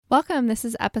Welcome. This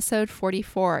is episode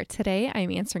 44. Today I'm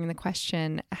answering the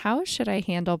question, how should I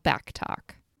handle back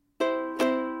talk?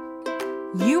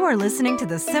 You are listening to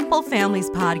the Simple Families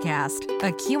Podcast,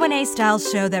 a Q&A style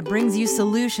show that brings you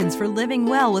solutions for living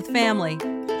well with family.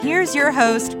 Here's your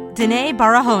host, Danae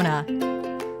Barahona.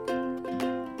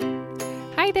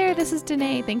 Hi there, this is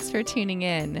Danae. Thanks for tuning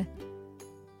in.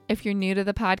 If you're new to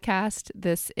the podcast,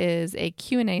 this is a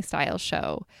Q&A style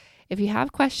show. If you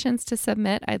have questions to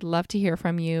submit, I'd love to hear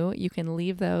from you. You can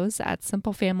leave those at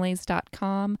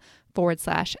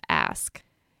simplefamilies.com/ask.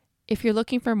 If you're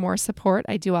looking for more support,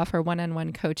 I do offer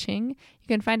one-on-one coaching. You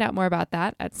can find out more about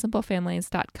that at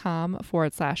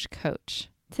simplefamilies.com/coach.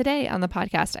 Today on the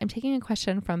podcast, I'm taking a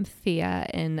question from Thea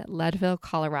in Leadville,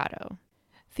 Colorado.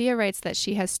 Thea writes that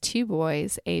she has two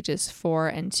boys, ages 4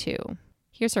 and 2.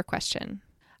 Here's her question.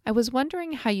 I was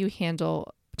wondering how you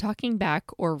handle talking back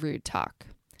or rude talk.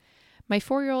 My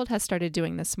 4-year-old has started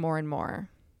doing this more and more.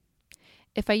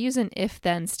 If I use an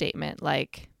if-then statement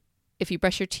like, if you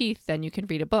brush your teeth, then you can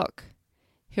read a book,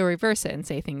 he'll reverse it and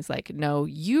say things like, no,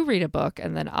 you read a book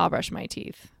and then I'll brush my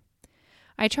teeth.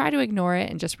 I try to ignore it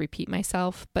and just repeat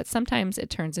myself, but sometimes it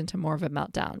turns into more of a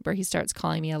meltdown where he starts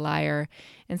calling me a liar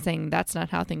and saying that's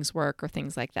not how things work or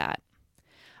things like that.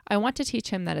 I want to teach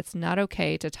him that it's not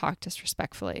okay to talk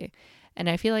disrespectfully, and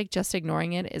I feel like just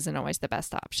ignoring it isn't always the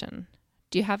best option.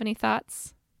 Do you have any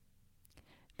thoughts?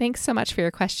 Thanks so much for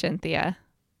your question, Thea.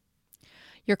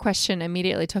 Your question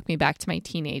immediately took me back to my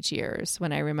teenage years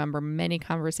when I remember many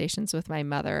conversations with my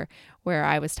mother where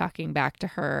I was talking back to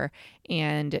her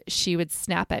and she would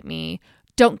snap at me,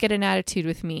 "Don't get an attitude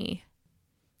with me."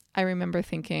 I remember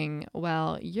thinking,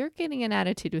 well, you're getting an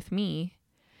attitude with me.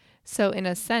 So in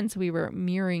a sense, we were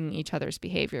mirroring each other's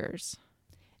behaviors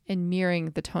and mirroring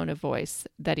the tone of voice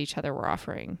that each other were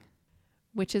offering,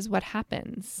 which is what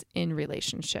happens in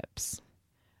relationships,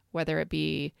 whether it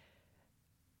be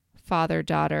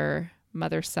father-daughter,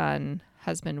 mother-son,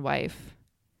 husband-wife.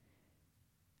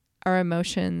 Our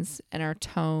emotions and our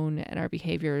tone and our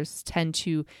behaviors tend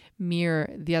to mirror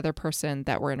the other person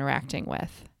that we're interacting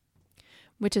with,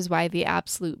 which is why the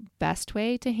absolute best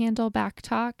way to handle back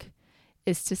talk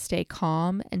is to stay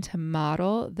calm and to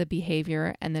model the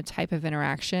behavior and the type of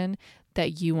interaction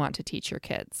that you want to teach your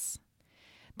kids.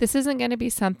 This isn't going to be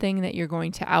something that you're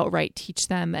going to outright teach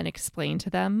them and explain to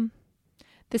them.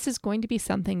 This is going to be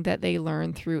something that they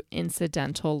learn through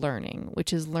incidental learning,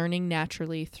 which is learning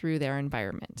naturally through their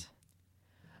environment.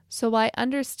 So I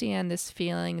understand this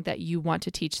feeling that you want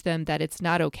to teach them that it's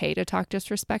not okay to talk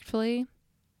disrespectfully.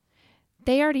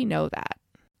 They already know that.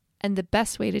 And the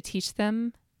best way to teach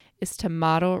them is to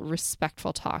model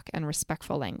respectful talk and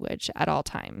respectful language at all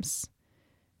times.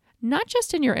 Not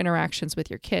just in your interactions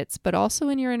with your kids, but also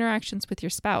in your interactions with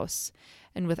your spouse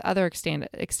and with other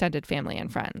extended family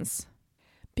and friends.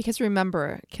 Because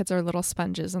remember, kids are little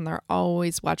sponges and they're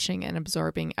always watching and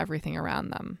absorbing everything around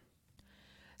them.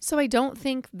 So I don't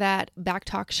think that back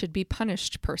talk should be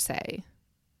punished per se.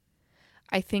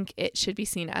 I think it should be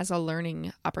seen as a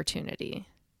learning opportunity,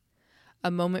 a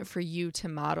moment for you to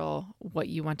model what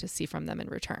you want to see from them in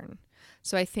return.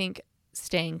 So I think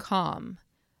staying calm,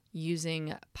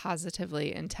 using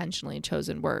positively, intentionally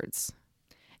chosen words,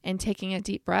 and taking a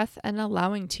deep breath and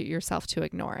allowing yourself to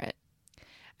ignore it.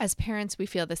 As parents, we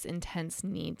feel this intense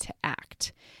need to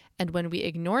act. And when we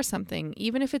ignore something,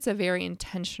 even if it's a very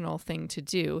intentional thing to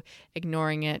do,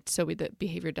 ignoring it so the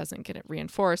behavior doesn't get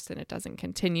reinforced and it doesn't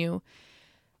continue.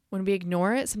 When we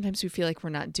ignore it, sometimes we feel like we're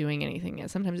not doing anything. And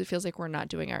sometimes it feels like we're not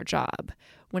doing our job.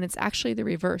 When it's actually the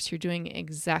reverse, you're doing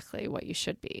exactly what you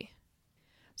should be.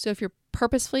 So if you're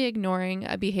purposefully ignoring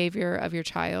a behavior of your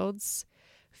child's,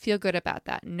 feel good about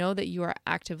that. Know that you are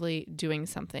actively doing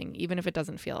something, even if it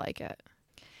doesn't feel like it.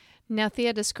 Now,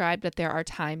 Thea described that there are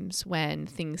times when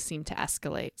things seem to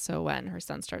escalate. So when her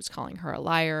son starts calling her a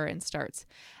liar and starts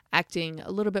acting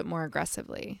a little bit more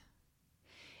aggressively.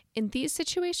 In these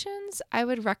situations, I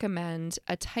would recommend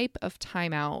a type of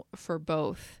timeout for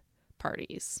both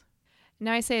parties.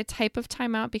 Now, I say a type of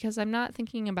timeout because I'm not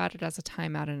thinking about it as a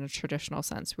timeout in a traditional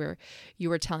sense where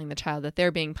you are telling the child that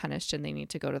they're being punished and they need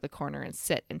to go to the corner and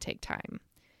sit and take time.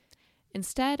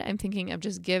 Instead, I'm thinking of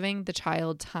just giving the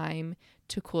child time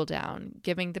to cool down,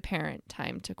 giving the parent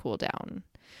time to cool down.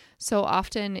 So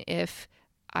often if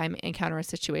I encounter a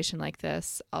situation like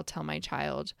this, I'll tell my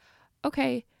child,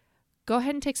 okay, go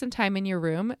ahead and take some time in your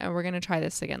room and we're going to try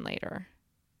this again later.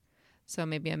 So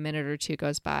maybe a minute or two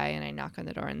goes by and I knock on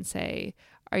the door and say,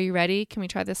 are you ready? Can we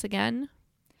try this again?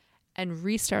 And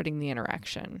restarting the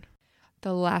interaction.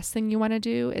 The last thing you want to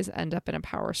do is end up in a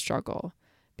power struggle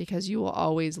because you will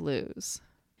always lose.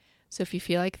 So if you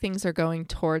feel like things are going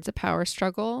towards a power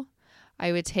struggle,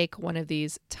 I would take one of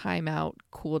these timeout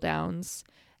cool downs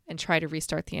and try to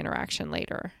restart the interaction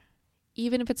later,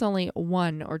 even if it's only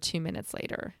 1 or 2 minutes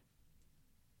later.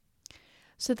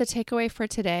 So the takeaway for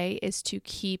today is to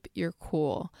keep your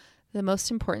cool. The most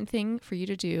important thing for you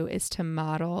to do is to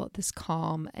model this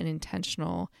calm and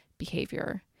intentional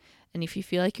behavior. And if you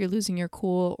feel like you're losing your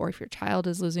cool, or if your child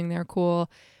is losing their cool,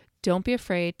 don't be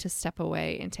afraid to step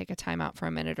away and take a time out for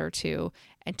a minute or two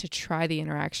and to try the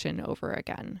interaction over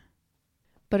again.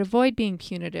 But avoid being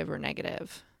punitive or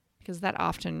negative, because that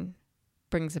often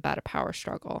brings about a power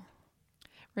struggle.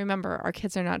 Remember, our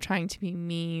kids are not trying to be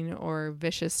mean or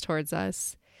vicious towards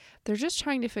us. They're just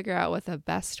trying to figure out what the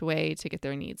best way to get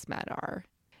their needs met are.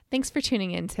 Thanks for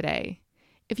tuning in today.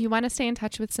 If you want to stay in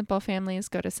touch with Simple Families,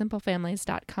 go to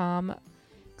simplefamilies.com,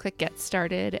 click Get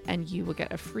Started, and you will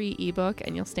get a free ebook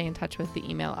and you'll stay in touch with the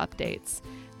email updates.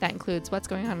 That includes what's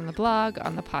going on the blog,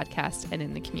 on the podcast, and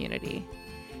in the community.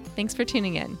 Thanks for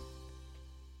tuning in.